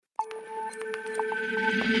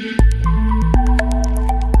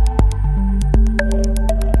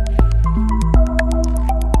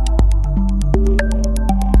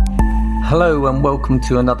Hello and welcome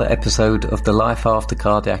to another episode of the Life After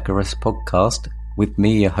Cardiac Arrest podcast with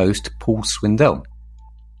me, your host, Paul Swindell.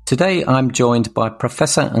 Today I'm joined by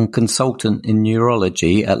Professor and Consultant in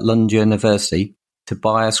Neurology at Lund University,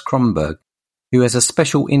 Tobias Kronberg, who has a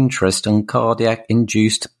special interest in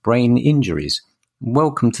cardiac-induced brain injuries.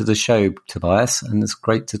 Welcome to the show, Tobias, and it's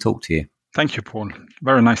great to talk to you. Thank you, Paul.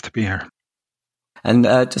 Very nice to be here. And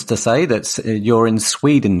just to say that you're in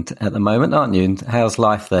Sweden at the moment, aren't you? And how's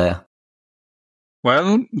life there?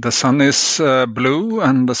 Well, the sun is blue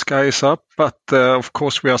and the sky is up, but of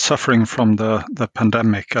course we are suffering from the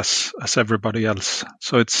pandemic as everybody else.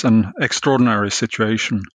 So it's an extraordinary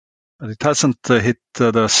situation. But it hasn't hit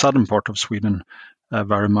the southern part of Sweden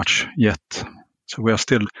very much yet. So we are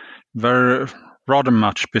still rather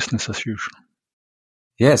much business as usual.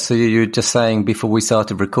 Yeah, so you were just saying before we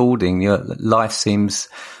started recording, your life seems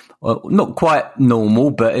not quite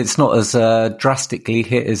normal, but it's not as drastically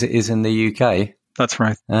hit as it is in the UK. That's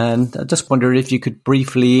right. And I just wondered if you could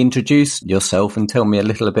briefly introduce yourself and tell me a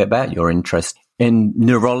little bit about your interest in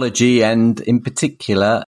neurology and in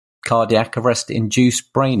particular cardiac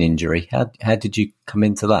arrest-induced brain injury. How did you come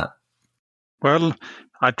into that? Well,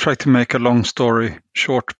 I try to make a long story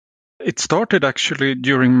short. It started actually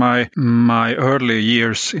during my early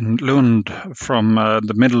years in Lund from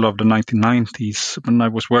the middle of the 1990s when I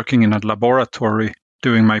was working in a laboratory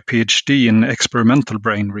doing my PhD in experimental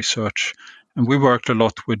brain research. And we worked a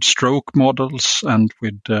lot with stroke models and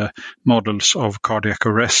with models of cardiac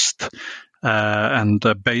arrest and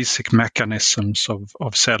basic mechanisms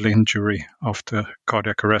of cell injury after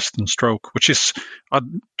cardiac arrest and stroke, which is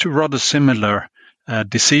two rather similar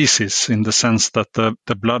diseases in the sense that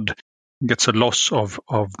the blood gets a loss of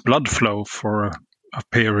blood flow for a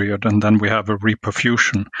period, and then we have a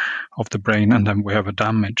reperfusion of the brain, and then we have a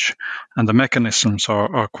damage. And the mechanisms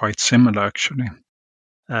are quite similar, actually.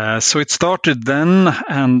 So it started then,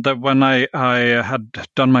 and when I had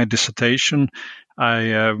done my dissertation,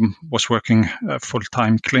 I was working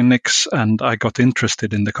full-time clinics, and I got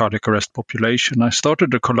interested in the cardiac arrest population. I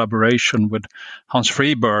started a collaboration with Hans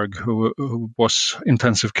Friberg, who was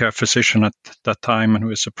intensive care physician at that time and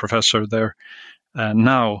who is a professor there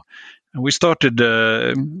now. And we started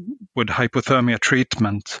with hypothermia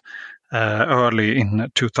treatment early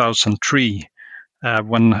in 2003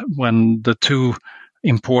 when the two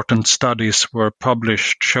important studies were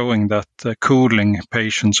published showing that cooling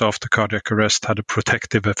patients after cardiac arrest had a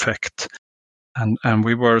protective effect. And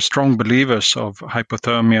we were strong believers of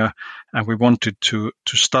hypothermia, and we wanted to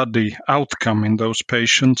study outcome in those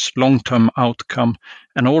patients, long-term outcome,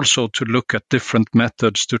 and also to look at different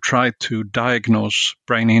methods to try to diagnose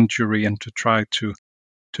brain injury and to try to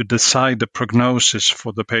decide the prognosis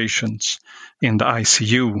for the patients in the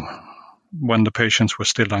ICU when the patients were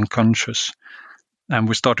still unconscious. And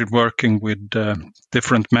we started working with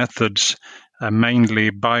different methods, mainly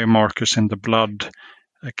biomarkers in the blood,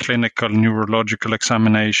 clinical neurological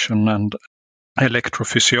examination, and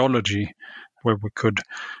electrophysiology, where we could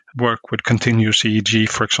work with continuous EEG,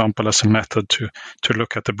 for example, as a method to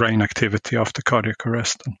look at the brain activity after cardiac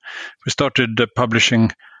arrest. And we started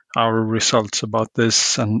publishing our results about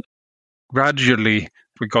this, and gradually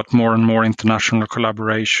we got more and more international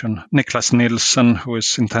collaboration. Niklas Nilsson, who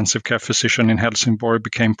is intensive care physician in Helsingborg,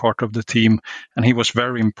 became part of the team, and he was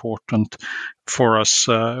very important for us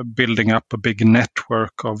building up a big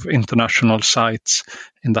network of international sites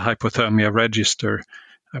in the hypothermia register,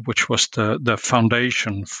 which was the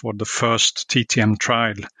foundation for the first TTM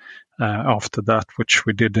trial after that, which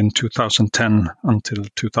we did in 2010 until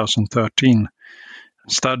 2013,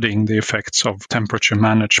 studying the effects of temperature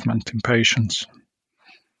management in patients.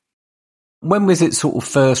 When was it sort of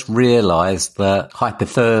first realised that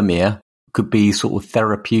hypothermia could be sort of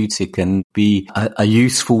therapeutic and be a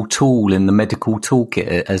useful tool in the medical toolkit,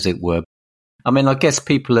 as it were? I mean, I guess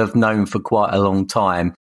people have known for quite a long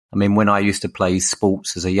time. I mean, when I used to play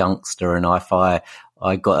sports as a youngster, and if I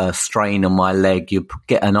got a strain on my leg, you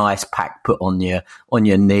get an ice pack put on your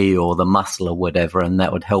knee or the muscle or whatever, and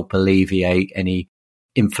that would help alleviate any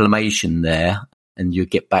inflammation there, and you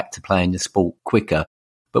get back to playing the sport quicker.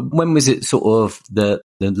 But when was it sort of the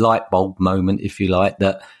light bulb moment, if you like,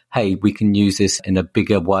 that, hey, we can use this in a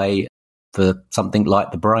bigger way for something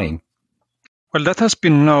like the brain? Well, that has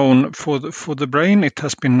been known for the brain. It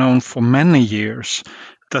has been known for many years.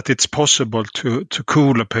 that it's possible to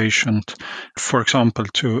cool a patient, for example,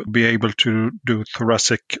 to be able to do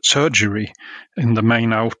thoracic surgery in the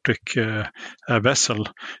main aortic vessel.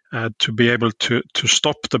 To be able to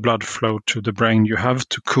stop the blood flow to the brain, you have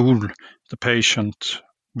to cool the patient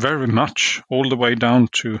very much, all the way down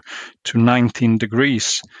to 19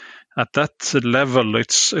 degrees. At that level,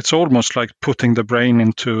 it's almost like putting the brain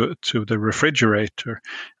into the refrigerator,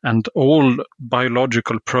 and all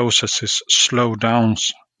biological processes slow down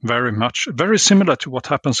very much. Very similar to what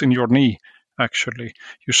happens in your knee, actually.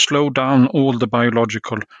 You slow down all the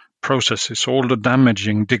biological processes, all the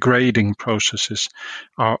damaging, degrading processes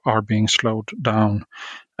are being slowed down.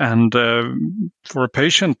 And for a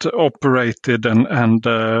patient operated and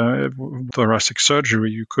thoracic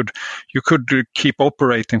surgery, you could keep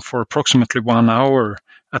operating for approximately 1 hour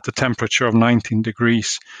at the temperature of 19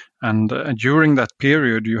 degrees. And during that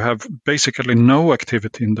period, you have basically no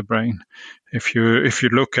activity in the brain. If you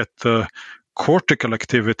look at the cortical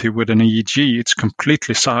activity with an EEG, it's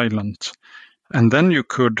completely silent. And then you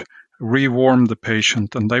could rewarm the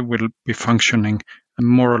patient, and they will be functioning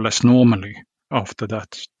more or less normally after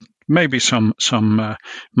that. Maybe some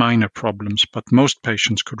minor problems, but most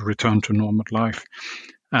patients could return to normal life.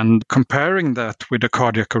 And comparing that with a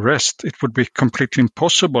cardiac arrest, it would be completely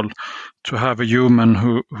impossible to have a human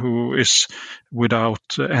who is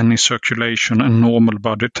without any circulation and normal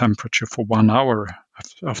body temperature for 1 hour.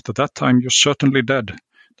 After that time, you're certainly dead.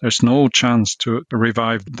 There's no chance to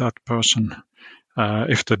revive that person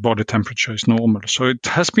if the body temperature is normal. So it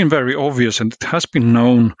has been very obvious, and it has been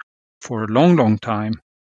known for a long, long time.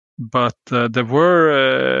 But there were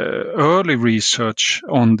early research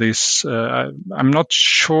on this. I'm not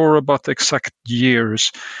sure about the exact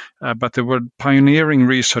years, but there were pioneering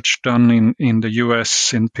research done in the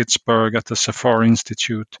US, in Pittsburgh at the Safar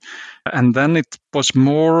Institute. And then it was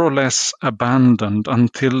more or less abandoned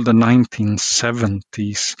until the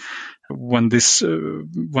 1970s. When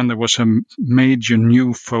there was a major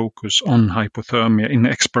new focus on hypothermia in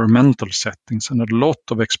experimental settings, and a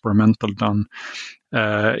lot of experimental done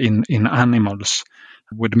in animals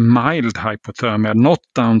with mild hypothermia, not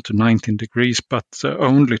down to 19 degrees, but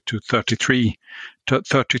only to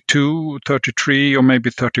 32, 33, or maybe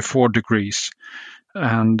 34 degrees.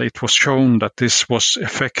 And it was shown that this was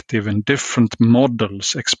effective in different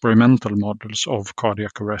models, experimental models of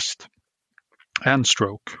cardiac arrest and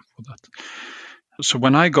stroke for that. So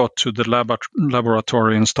when I got to the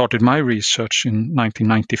laboratory and started my research in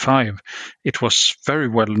 1995, it was very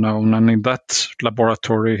well known. And in that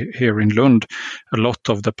laboratory here in Lund, a lot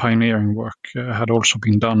of the pioneering work had also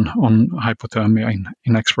been done on hypothermia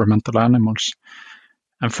in experimental animals.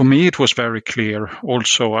 And for me, it was very clear.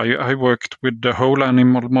 Also, I worked with the whole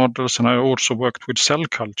animal models, and I also worked with cell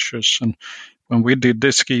cultures. And when we did the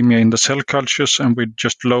ischemia in the cell cultures and we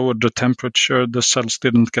just lowered the temperature, the cells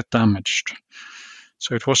didn't get damaged.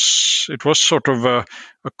 So it was sort of a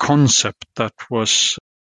concept that was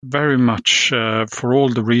very much, for all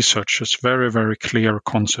the researchers, very, very clear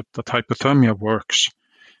concept that hypothermia works.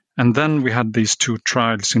 And then we had these 2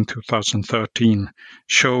 trials in 2013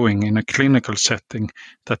 showing in a clinical setting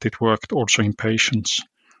that it worked also in patients.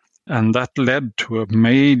 And that led to a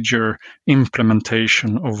major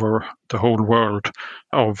implementation over the whole world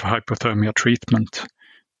of hypothermia treatment.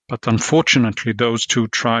 But unfortunately, those 2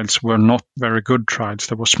 trials were not very good trials.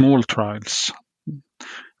 They were small trials.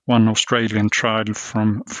 One Australian trial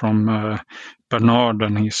from Bernard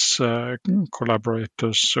and his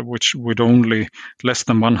collaborators, which with only less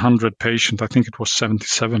than 100 patients, I think it was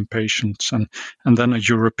 77 patients, and then a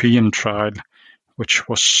European trial, which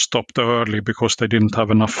was stopped early because they didn't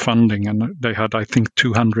have enough funding, and they had, I think,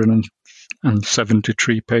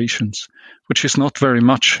 273 patients, which is not very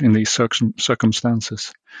much in these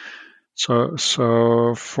circumstances. So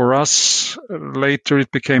for us, later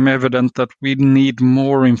it became evident that we need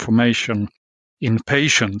more information in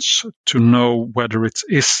patients to know whether it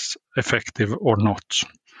is effective or not.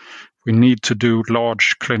 We need to do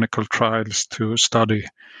large clinical trials to study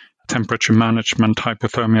temperature management,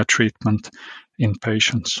 hypothermia treatment in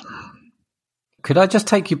patients. Could I just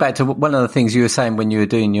take you back to one of the things you were saying when you were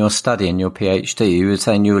doing your study in your PhD? You were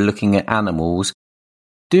saying you were looking at animals.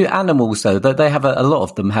 Do animals, though, that they have a lot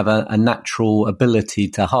of them have a natural ability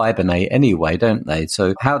to hibernate anyway, don't they?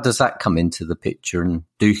 So how does that come into the picture? And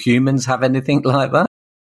do humans have anything like that?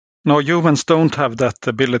 No, humans don't have that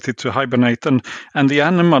ability to hibernate. And the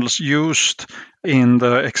animals used in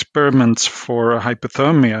the experiments for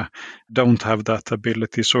hypothermia don't have that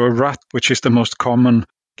ability. So a rat, which is the most common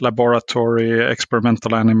laboratory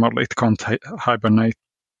experimental animal, it can't hibernate.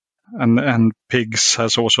 And pigs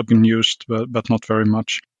has also been used, but not very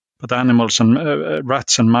much. But animals and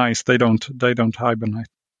rats and mice, they don't hibernate.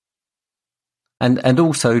 And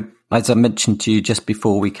also, as I mentioned to you just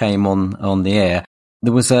before we came on the air,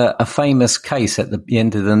 there was a famous case at the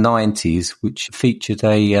end of the 90s which featured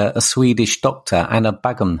a Swedish doctor, Anna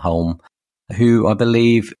Baggenholm, who I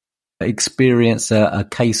believe experienced a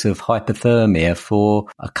case of hypothermia for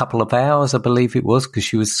a couple of hours, I believe it was, because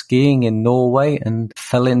she was skiing in Norway and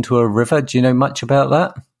fell into a river. Do you know much about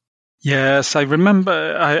that? Yes, I remember.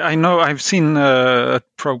 I know I've seen a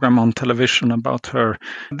program on television about her.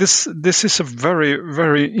 This is a very,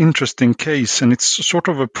 very interesting case, and it's sort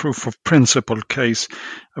of a proof of principle case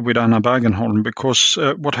with Anna Baggenholm, because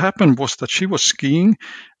what happened was that she was skiing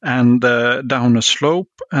and down a slope,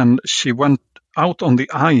 and she went out on the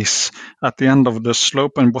ice at the end of the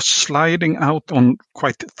slope and was sliding out on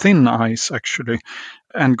quite thin ice, actually,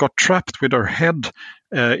 and got trapped with her head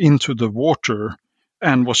into the water.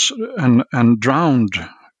 And was and drowned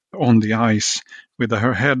on the ice with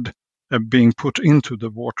her head being put into the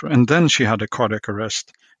water, and then she had a cardiac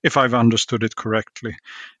arrest, if I've understood it correctly.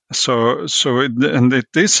 So it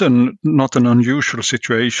is not an unusual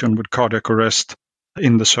situation with cardiac arrest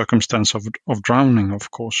in the circumstance of drowning, of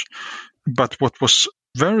course. But what was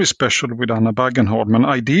very special with Anna Baggenholm and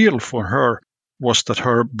ideal for her was that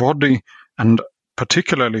her body and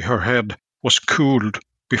particularly her head was cooled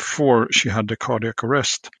before she had the cardiac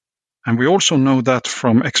arrest. And we also know that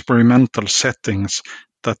from experimental settings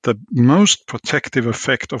that the most protective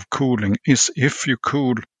effect of cooling is if you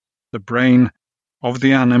cool the brain of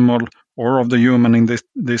the animal or of the human in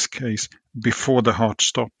this case before the heart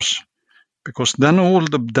stops. Because then all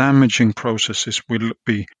the damaging processes will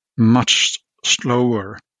be much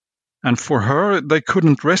slower. And for her, they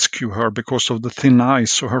couldn't rescue her because of the thin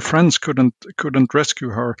ice, so her friends couldn't rescue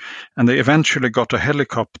her, and they eventually got a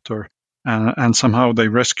helicopter, and somehow they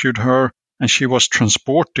rescued her, and she was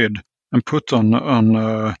transported and put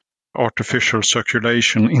on artificial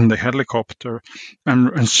circulation in the helicopter,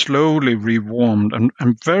 and slowly rewarmed,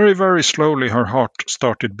 and very, very slowly her heart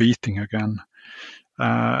started beating again.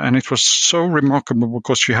 And it was so remarkable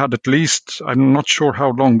because she had at least, I'm not sure how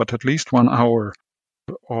long, but at least 1 hour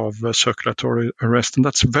of circulatory arrest, and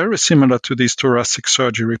that's very similar to these thoracic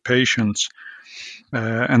surgery patients,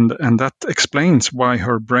 and that explains why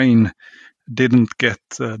her brain didn't get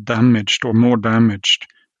damaged or more damaged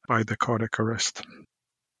by the cardiac arrest.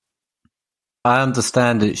 I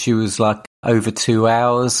understand that she was like over 2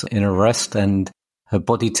 hours in arrest, and her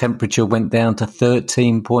body temperature went down to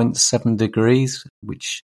 13.7 degrees,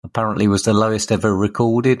 which apparently was the lowest ever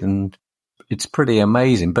recorded, and it's pretty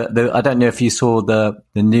amazing. But I don't know if you saw the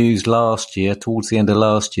news last year, towards the end of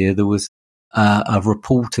last year, there was a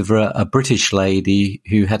report of a British lady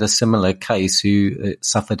who had a similar case who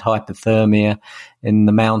suffered hypothermia in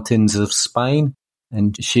the mountains of Spain.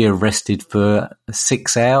 And she arrested for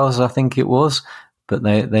 6 hours, I think it was. But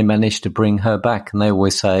they managed to bring her back. And they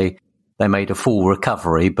always say they made a full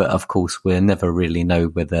recovery. But of course, we'll never really know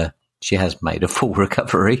whether she has made a full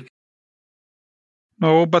recovery.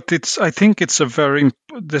 No, but I think there's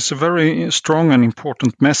a very strong and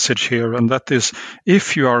important message here, and that is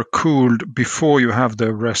if you are cooled before you have the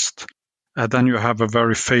arrest, then you have a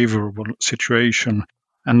very favorable situation.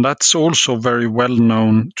 And that's also very well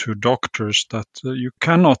known to doctors that you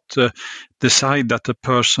cannot decide that the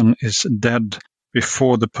person is dead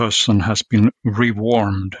before the person has been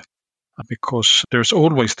rewarmed, because there's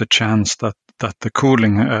always the chance that the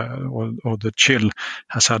cooling or the chill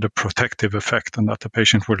has had a protective effect and that the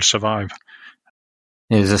patient will survive.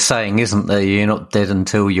 There's a saying, isn't there? You're not dead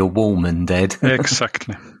until you're warm and dead.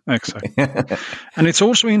 Exactly. And it's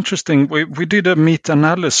also interesting, we did a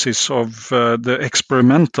meta-analysis of the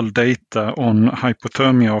experimental data on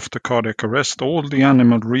hypothermia after cardiac arrest, all the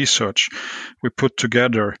animal research we put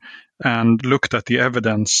together and looked at the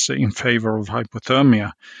evidence in favor of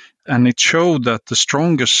hypothermia. And it showed that the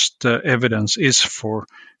strongest evidence is for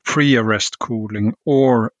pre-arrest cooling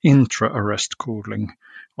or intra-arrest cooling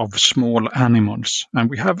of small animals. And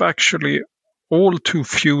we have actually all too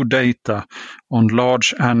few data on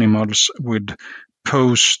large animals with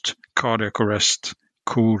post-cardiac arrest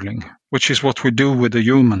cooling, which is what we do with the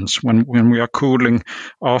humans when we are cooling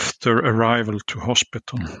after arrival to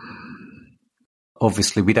hospital.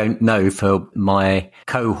 Obviously, we don't know for my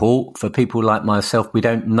cohort, for people like myself, we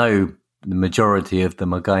don't know the majority of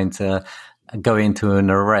them are going to go into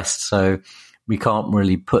an arrest. So we can't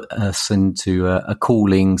really put us into a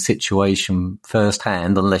cooling situation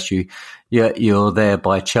firsthand unless you're there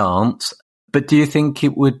by chance. But do you think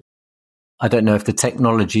it would, I don't know if the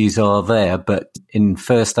technologies are there, but in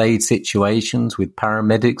first aid situations with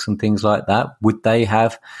paramedics and things like that, would they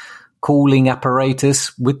have cooling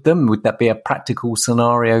apparatus with them? Would that be a practical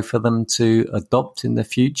scenario for them to adopt in the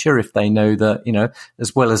future if they know that,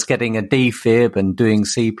 as well as getting a defib and doing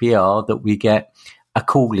CPR, that we get a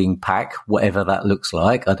cooling pack, whatever that looks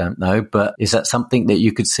like? I don't know. But is that something that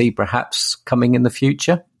you could see perhaps coming in the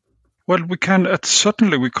future? Well, we can't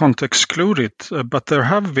exclude it, but there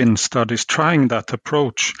have been studies trying that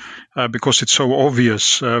approach because it's so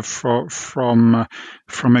obvious from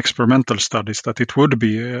experimental studies that it would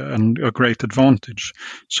be a great advantage.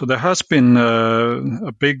 So there has been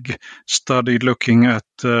a big study looking at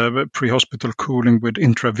pre-hospital cooling with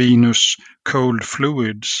intravenous cold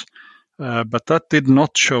fluids. But that did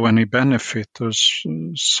not show any benefit. There's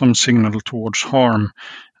some signal towards harm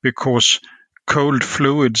because cold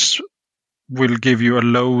fluids will give you a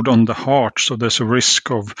load on the heart, so there's a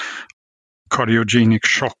risk of cardiogenic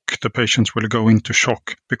shock. The patients will go into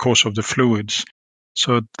shock because of the fluids.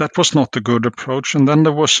 So that was not a good approach. And then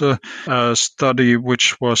there was a study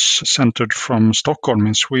which was centered from Stockholm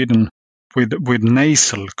in Sweden with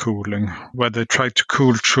nasal cooling, where they tried to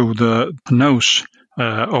cool through the nose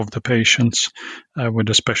of the patients with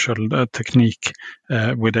a special technique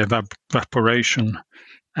with evaporation.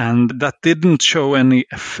 And that didn't show any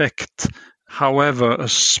effect. However, a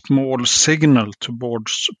small signal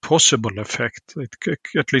towards possible effect.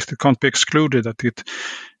 At least it can't be excluded that it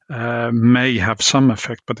may have some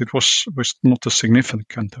effect, but it was not a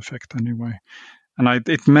significant effect anyway. And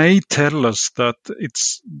it may tell us that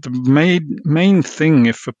it's the main thing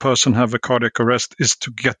if a person have a cardiac arrest is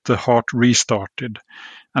to get the heart restarted.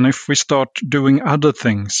 And if we start doing other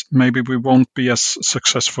things, maybe we won't be as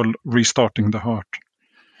successful restarting the heart.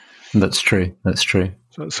 That's true.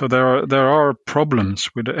 So there are problems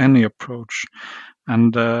with any approach.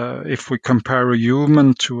 And if we compare a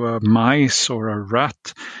human to a mice or a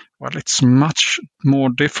rat, well, it's much more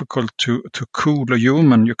difficult to cool a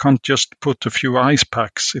human. You can't just put a few ice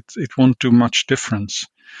packs. It won't do much difference.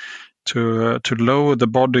 To lower the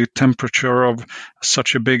body temperature of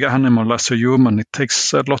such a big animal as a human, it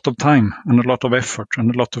takes a lot of time and a lot of effort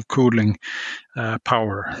and a lot of cooling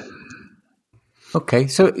power. Okay,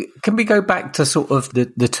 so can we go back to sort of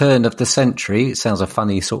the turn of the century? It sounds a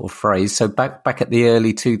funny sort of phrase. So back at the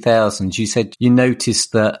early 2000s, you said you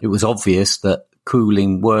noticed that it was obvious that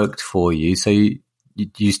cooling worked for you. So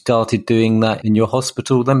you started doing that in your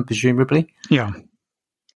hospital then, presumably? Yeah,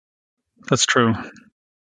 that's true.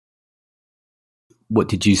 What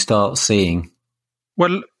did you start seeing?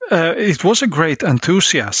 Well, it was a great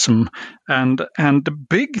enthusiasm, and the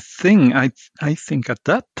big thing I think at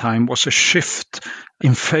that time was a shift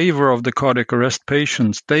in favor of the cardiac arrest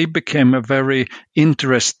patients. They became a very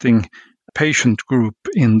interesting patient group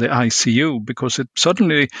in the ICU because it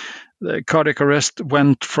suddenly the cardiac arrest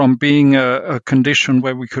went from being a condition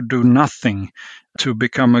where we could do nothing to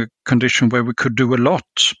become a condition where we could do a lot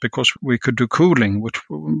because we could do cooling with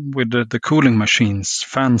the cooling machines,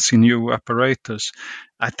 fancy new apparatus.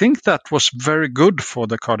 I think that was very good for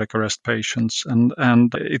the cardiac arrest patients,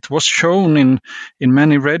 and it was shown in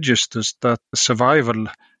many registers that survival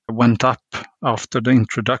went up after the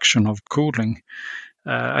introduction of cooling.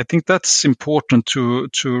 I think that's important to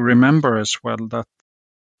remember as well, that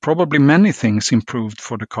probably many things improved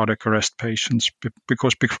for the cardiac arrest patients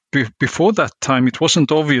because before that time it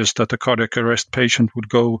wasn't obvious that a cardiac arrest patient would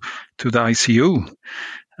go to the ICU.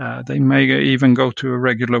 They may even go to a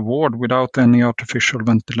regular ward without any artificial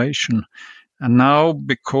ventilation. And now,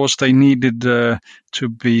 because they needed to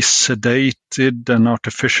be sedated and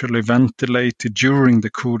artificially ventilated during the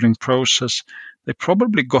cooling process, they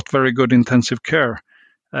probably got very good intensive care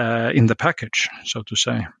in the package, so to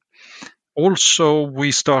say. Also,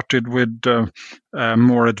 we started with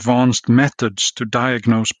more advanced methods to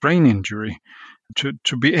diagnose brain injury,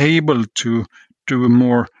 to be able to do a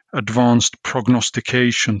more advanced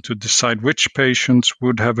prognostication to decide which patients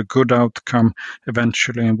would have a good outcome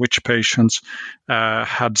eventually and which patients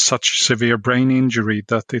had such severe brain injury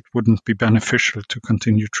that it wouldn't be beneficial to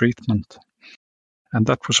continue treatment. And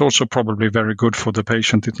that was also probably very good for the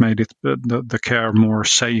patient. It made the care more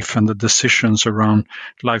safe and the decisions around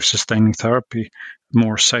life-sustaining therapy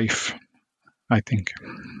more safe, I think.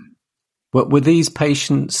 Were these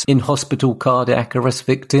patients in hospital cardiac arrest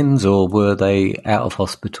victims, or were they out of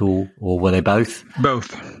hospital, or were they both?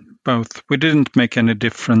 Both. We didn't make any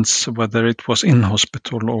difference whether it was in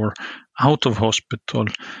hospital or out of hospital.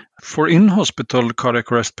 For in-hospital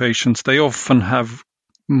cardiac arrest patients, they often have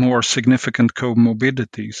more significant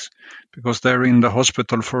comorbidities because they're in the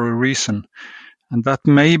hospital for a reason. And that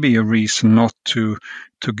may be a reason not to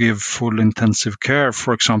give full intensive care,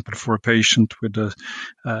 for example, for a patient with a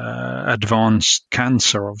advanced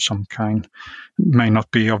cancer of some kind. It may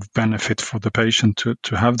not be of benefit for the patient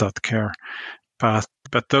to have that care. But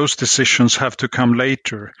those decisions have to come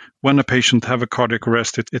later. When a patient have a cardiac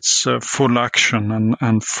arrest, it's full action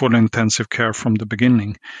and full intensive care from the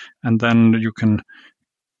beginning. And then you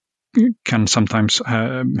can sometimes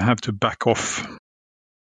have to back off.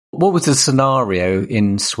 What was the scenario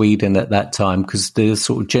in Sweden at that time? Because the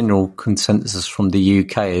sort of general consensus from the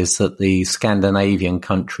UK is that the Scandinavian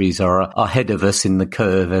countries are ahead of us in the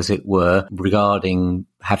curve, as it were, regarding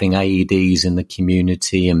having AEDs in the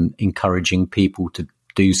community and encouraging people to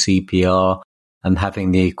do CPR and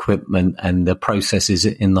having the equipment and the processes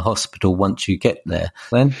in the hospital once you get there.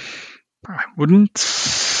 Then I wouldn't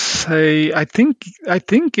say. I think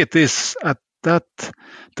it is at that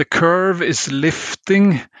the curve is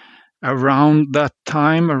lifting around that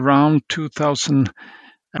time, around 2000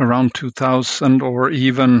 or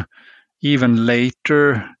even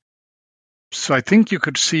later. So I think you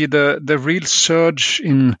could see the real surge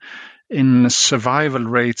in survival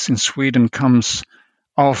rates in Sweden comes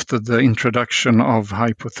after the introduction of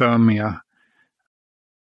hypothermia.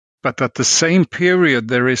 But at the same period,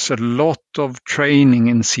 there is a lot of training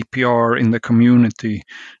in CPR in the community,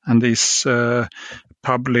 and this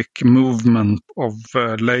public movement of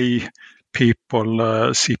lay people,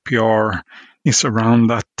 CPR, is around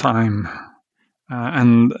that time.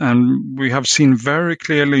 And we have seen very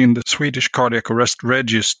clearly in the Swedish cardiac arrest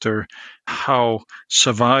register how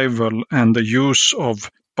survival and the use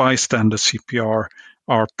of bystander CPR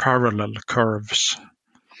are parallel curves.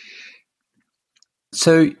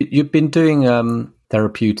 So you've been doing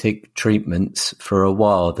therapeutic treatments for a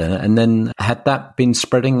while then, and then had that been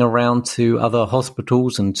spreading around to other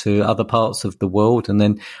hospitals and to other parts of the world? And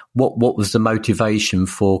then what was the motivation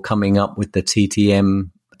for coming up with the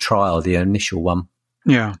TTM trial, the initial one?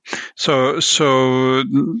 Yeah, so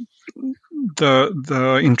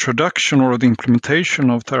the introduction or the implementation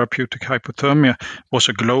of therapeutic hypothermia was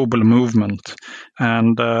a global movement,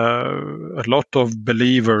 and a lot of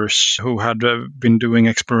believers who had been doing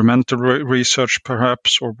experimental research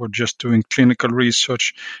perhaps, or were just doing clinical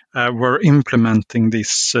research, were implementing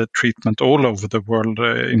this treatment all over the world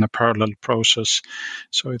in a parallel process.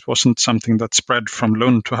 So it wasn't something that spread from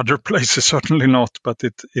Lund to other places, certainly not, but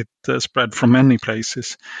it spread from many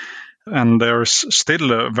places. And there's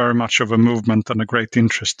still very much of a movement and a great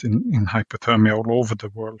interest in hypothermia all over the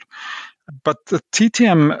world. But the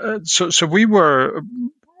TTM, so we were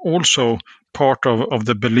also part of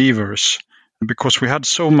the believers, because we had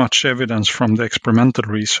so much evidence from the experimental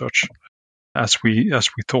research, as we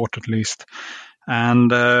thought at least. And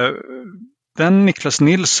then Niklas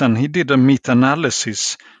Nielsen, he did a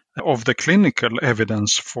meta-analysis of the clinical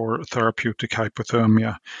evidence for therapeutic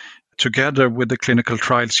hypothermia, together with the clinical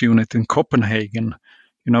trials unit in Copenhagen.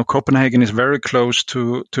 You know, Copenhagen is very close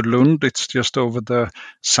to Lund. It's just over the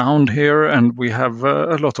sound here, and we have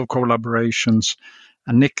a lot of collaborations.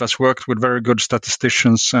 And Niklas worked with very good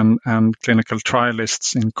statisticians and clinical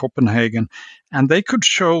trialists in Copenhagen, and they could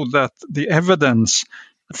show that the evidence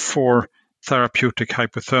for therapeutic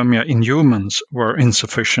hypothermia in humans were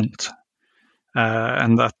insufficient.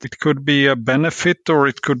 And that it could be a benefit, or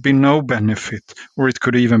it could be no benefit, or it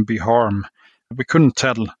could even be harm. We couldn't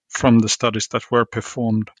tell from the studies that were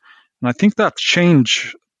performed. And I think that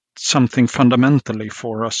changed something fundamentally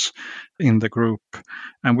for us in the group.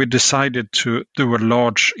 And we decided to do a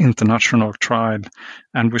large international trial,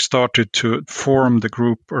 and we started to form the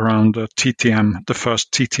group around the TTM, the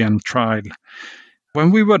first TTM trial.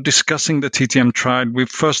 When we were discussing the TTM trial, we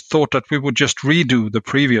first thought that we would just redo the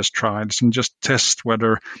previous trials and just test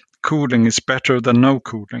whether cooling is better than no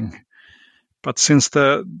cooling. But since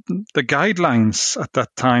the guidelines at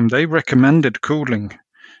that time, they recommended cooling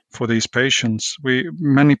for these patients,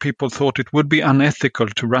 many people thought it would be unethical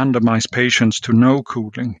to randomize patients to no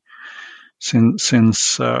cooling,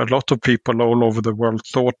 since a lot of people all over the world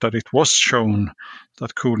thought that it was shown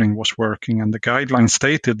that cooling was working, and the guidelines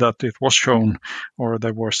stated that it was shown, or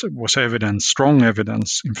there was evidence, strong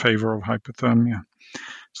evidence in favor of hypothermia.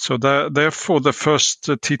 So therefore, the first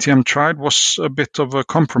TTM trial was a bit of a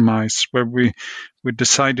compromise, where we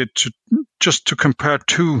decided to compare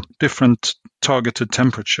two different targeted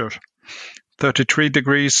temperatures, 33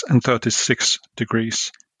 degrees and 36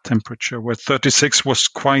 degrees temperature, where 36 was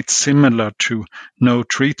quite similar to no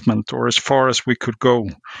treatment, or as far as we could go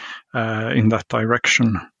in that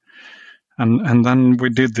direction. And then we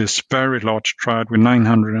did this very large trial with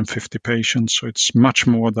 950 patients, so it's much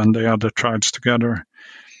more than the other trials together.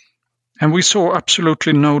 And we saw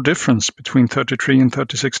absolutely no difference between 33 and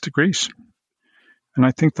 36 degrees. And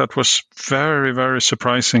I think that was very, very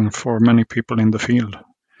surprising for many people in the field.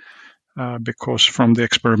 Because from the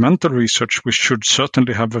experimental research, we should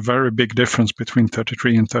certainly have a very big difference between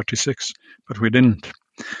 33 and 36, but we didn't.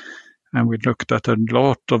 And we looked at a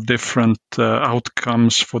lot of different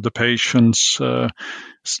outcomes for the patients,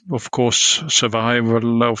 of course,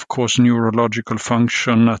 survival, of course, neurological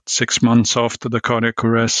function at 6 months after the cardiac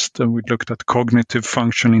arrest. And we looked at cognitive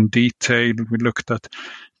function in detail. We looked at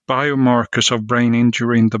biomarkers of brain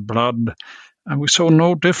injury in the blood, and we saw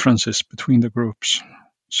no differences between the groups.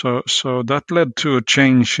 So that led to a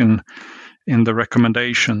change in the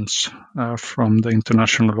recommendations from the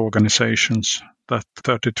international organizations that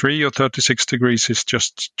 33 or 36 degrees is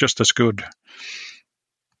just as good.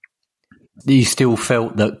 You still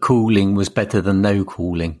felt that cooling was better than no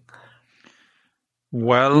cooling?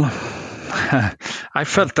 Well, I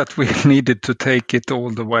felt that we needed to take it all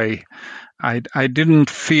the way. I didn't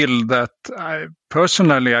feel that,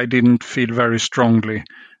 personally, I didn't feel very strongly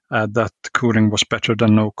that cooling was better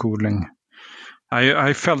than no cooling.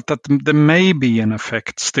 I felt that there may be an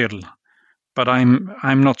effect still, but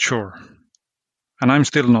I'm not sure. And I'm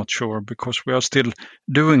still not sure because we are still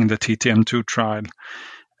doing the TTM2 trial.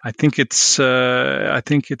 I think it's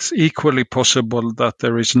equally possible that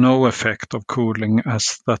there is no effect of cooling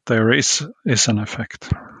as that there is an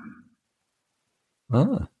effect.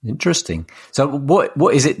 Oh, interesting. So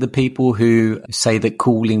what is it the people who say that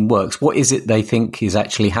cooling works, what is it they think is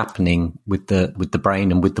actually happening with the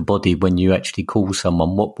brain and with the body when you actually cool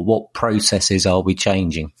someone? What processes are we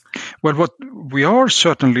changing? Well, what we are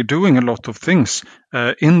certainly doing a lot of things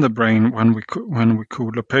in the brain when we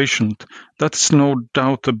cool a patient. That's no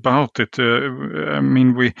doubt about it.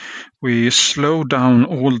 We slow down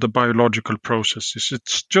all the biological processes.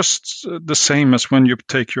 It's just the same as when you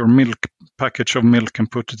take your package of milk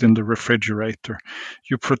and put it in the refrigerator.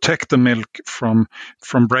 You protect the milk from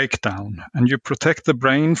breakdown, and you protect the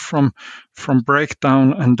brain from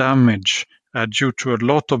breakdown and damage due to a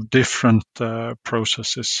lot of different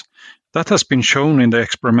processes. That has been shown in the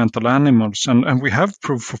experimental animals, and we have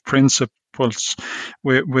proof of principles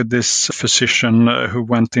with this physician who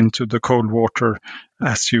went into the cold water,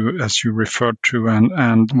 as you referred to,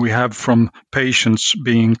 and we have from patients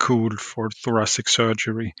being cooled for thoracic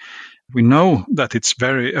surgery. We know that it's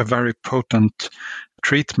a very potent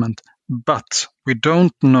treatment, but we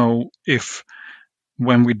don't know if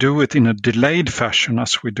when we do it in a delayed fashion,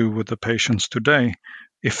 as we do with the patients today,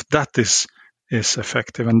 if that is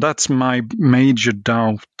effective. And that's my major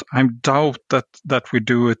doubt. I doubt that we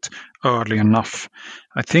do it early enough.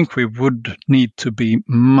 I think we would need to be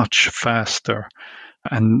much faster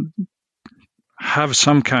and have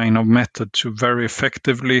some kind of method to very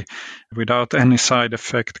effectively, without any side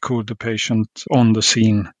effect, cool the patient on the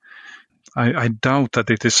scene. I doubt that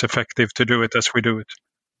it is effective to do it as we do it.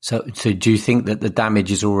 So do you think that the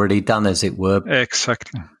damage is already done, as it were?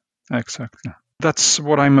 Exactly. That's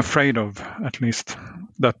what I'm afraid of, at least,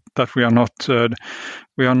 that we are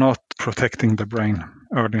not protecting the brain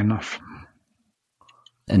early enough.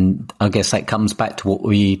 And I guess that comes back to what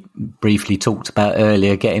we briefly talked about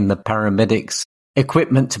earlier, getting the paramedics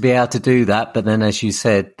equipment to be able to do that. But then, as you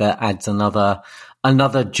said, that adds another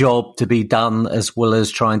job to be done, as well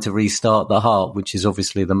as trying to restart the heart, which is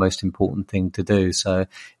obviously the most important thing to do. So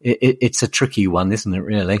it's a tricky one, isn't it,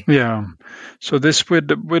 really? Yeah. So this with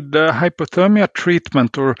hypothermia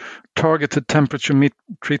treatment or targeted temperature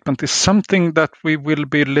treatment is something that we will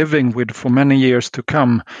be living with for many years to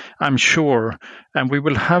come, I'm sure. And we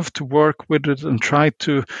will have to work with it and try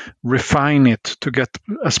to refine it to get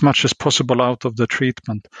as much as possible out of the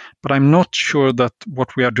treatment. But I'm not sure that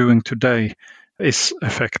what we are doing today is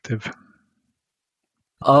effective.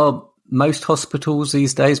 Are most hospitals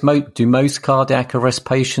these days, do most cardiac arrest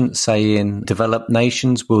patients, say in developed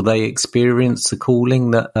nations, will they experience the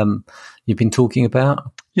cooling that you've been talking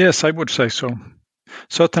about? Yes, I would say so.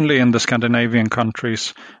 Certainly in the Scandinavian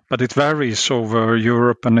countries, but it varies over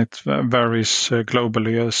Europe and it varies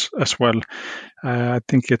globally as well. I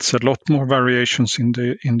think it's a lot more variations in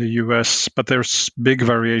the US, but there's big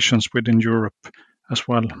variations within Europe as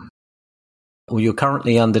well. Well, you're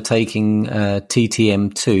currently undertaking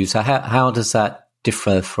TTM2. So how does that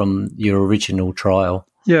differ from your original trial?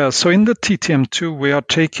 Yeah, so in the TTM2, we are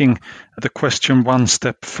taking the question one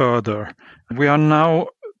step further. We are now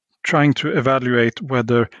trying to evaluate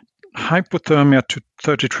whether hypothermia to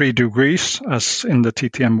 33 degrees, as in the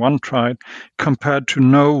TTM1 trial, compared to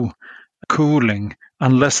no cooling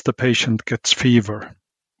unless the patient gets fever.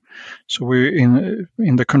 So we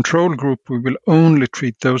in the control group, we will only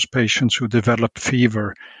treat those patients who develop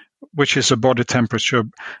fever which is a body temperature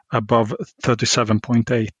above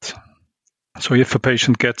 37.8. So if a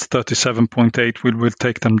patient gets 37.8, we will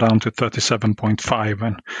take them down to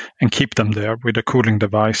 37.5 and keep them there with a cooling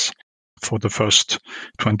device for the first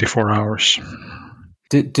 24 hours.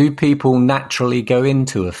 Do people naturally go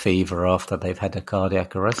into a fever after they've had a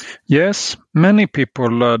cardiac arrest? Yes, many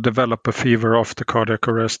people develop a fever after cardiac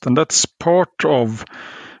arrest, and that's probably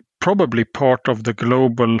part of the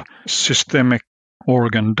global systemic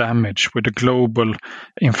organ damage with the global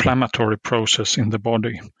inflammatory process in the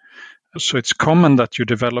body. So it's common that you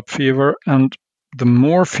develop fever, and the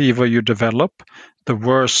more fever you develop, the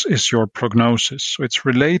worse is your prognosis. So it's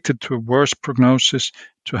related to a worse prognosis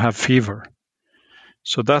to have fever.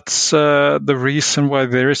 So that's the reason why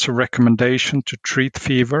there is a recommendation to treat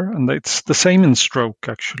fever, and it's the same in stroke,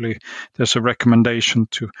 actually. There's a recommendation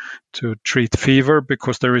to treat fever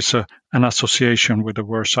because there is an association with a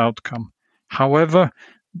worse outcome. However,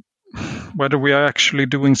 whether we are actually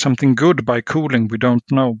doing something good by cooling, we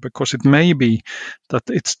don't know, because it may be that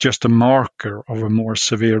it's just a marker of a more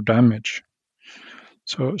severe damage.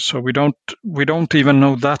 So we don't even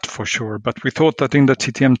know that for sure, but we thought that in the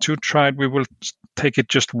TTM2 trial we will take it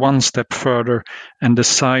just one step further and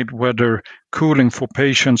decide whether cooling for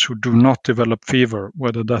patients who do not develop fever,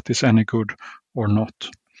 whether that is any good or not.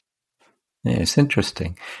 Yeah, it's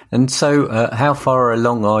interesting. And so how far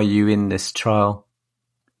along are you in this trial?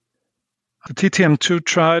 The TTM2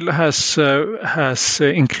 trial has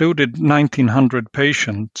included 1,900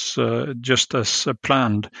 patients, just as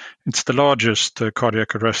planned. It's the largest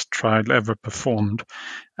cardiac arrest trial ever performed.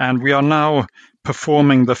 And we are now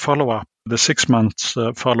performing the follow-up, the 6 months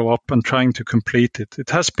follow-up, and trying to complete it. It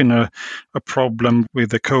has been a problem with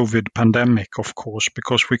the COVID pandemic, of course,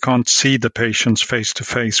 because we can't see the patients face to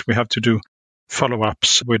face. We have to do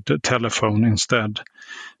follow-ups with the telephone instead.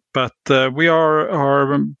 But we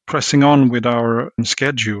are pressing on with our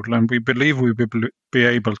schedule, and we believe we will be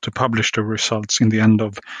able to publish the results in the end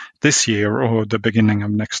of this year or the beginning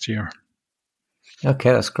of next year.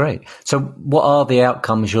 Okay, that's great. So what are the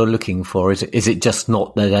outcomes you're looking for? Is it just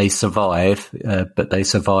not that they survive, but they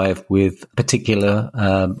survive with particular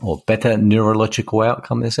or better neurological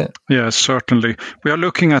outcome, is it? Yes, certainly. We are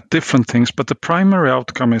looking at different things, but the primary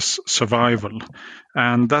outcome is survival.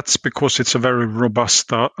 And that's because it's a very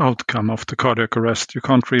robust outcome of the cardiac arrest. You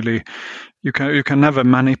can never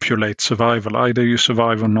manipulate survival. Either you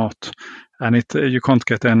survive or not. And you can't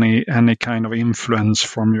get any kind of influence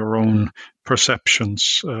from your own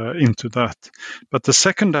perceptions into that. But the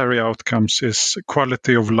secondary outcomes is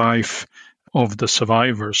quality of life of the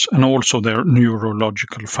survivors and also their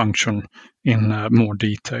neurological function in more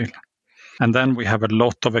detail. And then we have a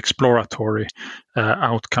lot of exploratory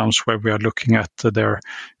outcomes where we are looking at their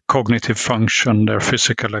cognitive function, their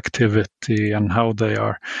physical activity, and how they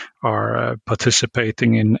are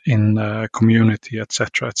participating in community,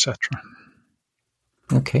 etc., etc.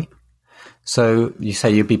 Okay. So you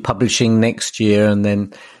say you'll be publishing next year, and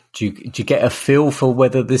then do you get a feel for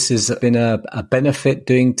whether this has been a benefit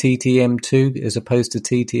doing TTM2 as opposed to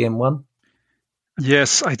TTM1?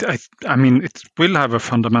 Yes, I mean, it will have a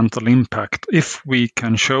fundamental impact if we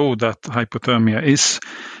can show that hypothermia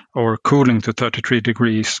or cooling to 33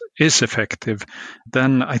 degrees is effective.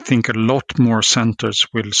 Then I think a lot more centers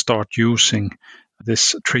will start using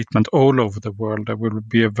this treatment all over the world. There will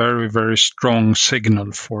be a very, very strong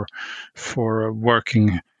signal for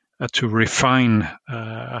working to refine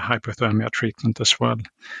hypothermia treatment as well.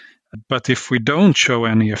 But if we don't show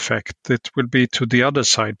any effect, it will be to the other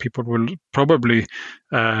side. People will probably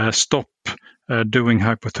stop doing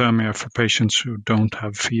hypothermia for patients who don't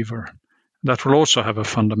have fever. That will also have a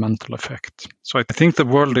fundamental effect. So I think the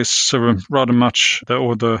world is rather much,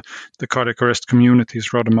 the cardiac arrest community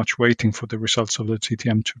is rather much waiting for the results of the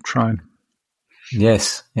TTM2 trial.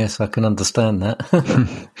 Yes, I can understand that.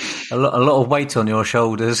 a lot of weight on your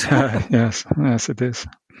shoulders. Yes, it is.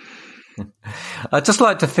 I'd just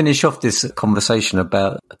like to finish off this conversation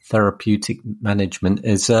about therapeutic management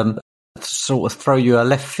is sort of throw you a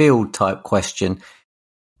left field type question.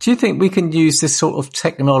 Do you think we can use this sort of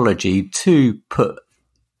technology to put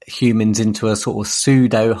humans into a sort of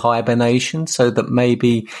pseudo hibernation so that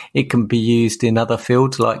maybe it can be used in other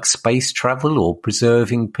fields like space travel or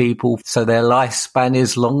preserving people so their lifespan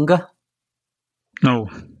is longer? No,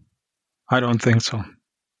 I don't think so.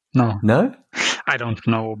 No? I don't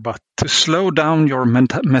know, but to slow down your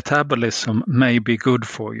metabolism may be good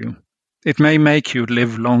for you. It may make you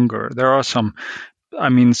live longer. There are some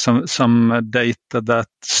data that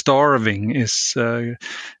starving is a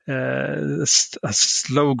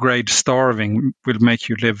slow grade starving will make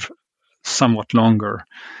you live somewhat longer.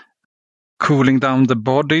 cooling down the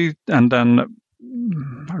body and then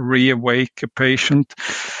reawake a patient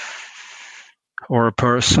or a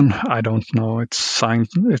person. I don't know. It's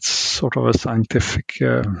sort of a scientific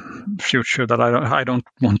future that I don't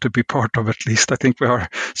want to be part of. At least I think we are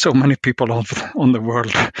so many people on the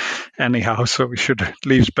world anyhow, so we should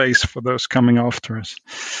leave space for those coming after us.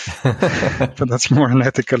 But that's more an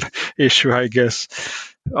ethical issue, I guess.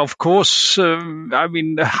 Of course,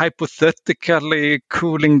 hypothetically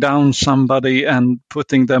cooling down somebody and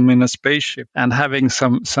putting them in a spaceship and having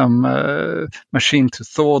some machine to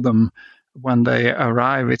thaw them when they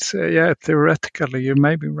arrive, it's theoretically you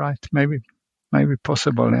may be right, maybe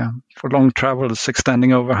possible, for long travels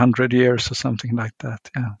extending over 100 years or something like that,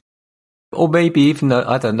 or maybe even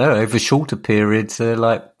I don't know, over shorter periods,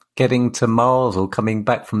 like getting to Mars or coming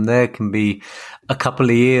back from there can be a couple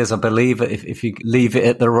of years, I believe, if you leave it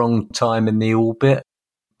at the wrong time in the orbit.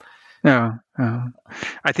 Yeah.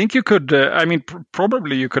 I think you could.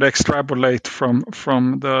 Probably you could extrapolate from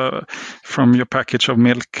your package of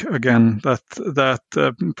milk again that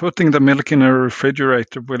putting the milk in a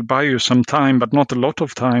refrigerator will buy you some time, but not a lot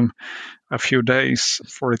of time, a few days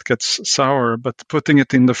before it gets sour. But putting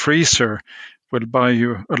it in the freezer will buy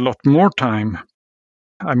you a lot more time.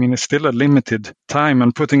 It's still a limited time,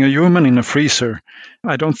 and putting a human in a freezer,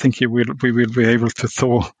 I don't think we will be able to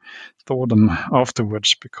thaw them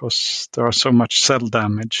afterwards because there are so much cell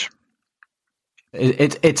damage.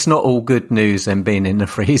 It's not all good news then being in the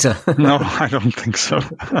freezer. No, I don't think so.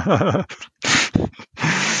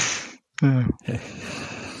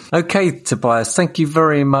 Okay, Tobias, thank you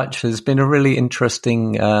very much. It's been a really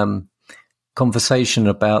interesting conversation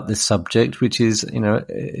about this subject, which is,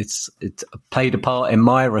 it's played a part in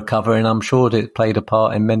my recovery, and I'm sure it played a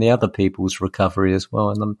part in many other people's recovery as well.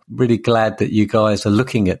 And I'm really glad that you guys are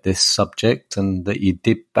looking at this subject and that you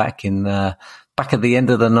did back at the end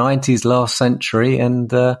of the 90s last century.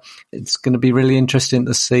 And it's going to be really interesting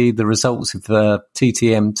to see the results of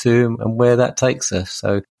TTM2 and where that takes us.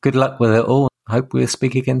 So good luck with it all. I hope we'll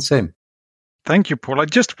speak again soon. Thank you, Paul. I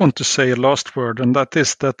just want to say a last word, and that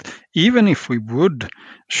is that even if we would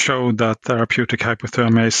show that therapeutic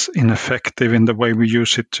hypothermia is ineffective in the way we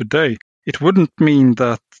use it today, it wouldn't mean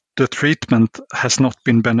that the treatment has not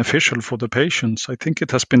been beneficial for the patients. I think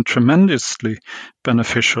it has been tremendously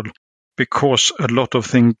beneficial because a lot of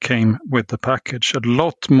things came with the package, a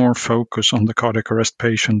lot more focus on the cardiac arrest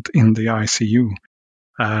patient in the ICU.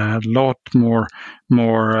 A lot more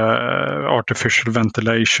artificial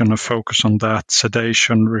ventilation, a focus on that,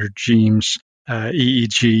 sedation regimes,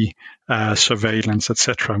 EEG, surveillance,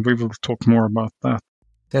 etc. We will talk more about that.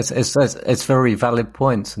 It's very valid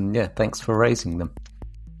points, and thanks for raising them.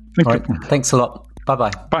 Thank you. Thanks a lot.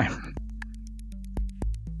 Bye-bye. Bye.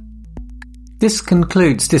 This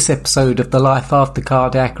concludes this episode of the Life After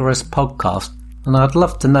Cardiac Arrest podcast, and I'd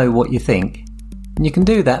love to know what you think. And you can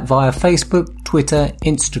do that via Facebook, Twitter,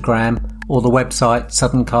 Instagram, or the website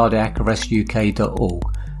southerncardiacarrestuk.org.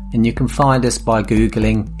 And you can find us by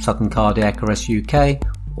Googling Southern Cardiac Arrest UK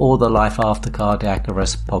or the Life After Cardiac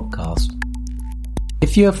Arrest podcast.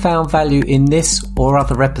 If you have found value in this or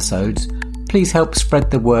other episodes, please help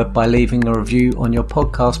spread the word by leaving a review on your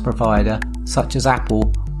podcast provider such as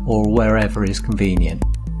Apple or wherever is convenient.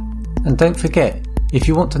 And don't forget, if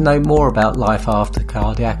you want to know more about Life After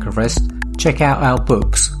Cardiac Arrest, check out our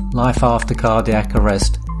books, Life After Cardiac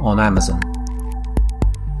Arrest, on Amazon.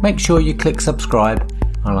 Make sure you click subscribe,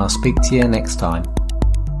 and I'll speak to you next time.